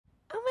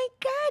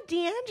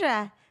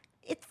Deandra.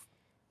 It's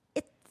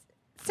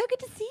so good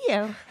to see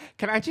you.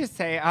 Can I just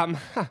say,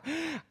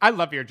 I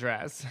love your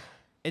dress.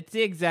 It's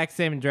the exact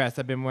same dress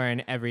I've been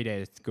wearing every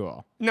day at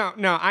school. No,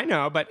 I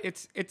know, but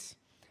it's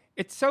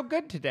so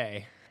good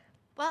today.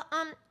 Well,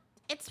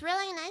 it's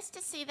really nice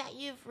to see that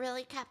you've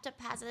really kept a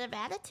positive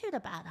attitude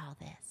about all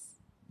this.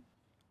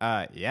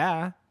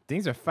 Yeah.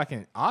 Things are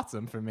fucking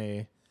awesome for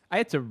me. I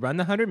had to run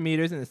the 100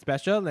 meters in the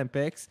Special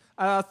Olympics.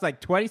 I lost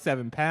like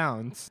 27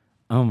 pounds.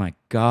 Oh my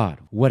God,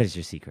 what is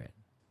your secret?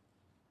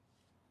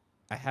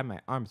 I had my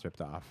arms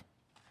ripped off.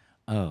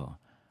 Oh,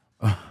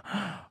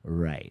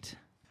 right.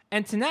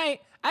 And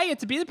tonight, I get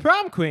to be the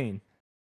prom queen.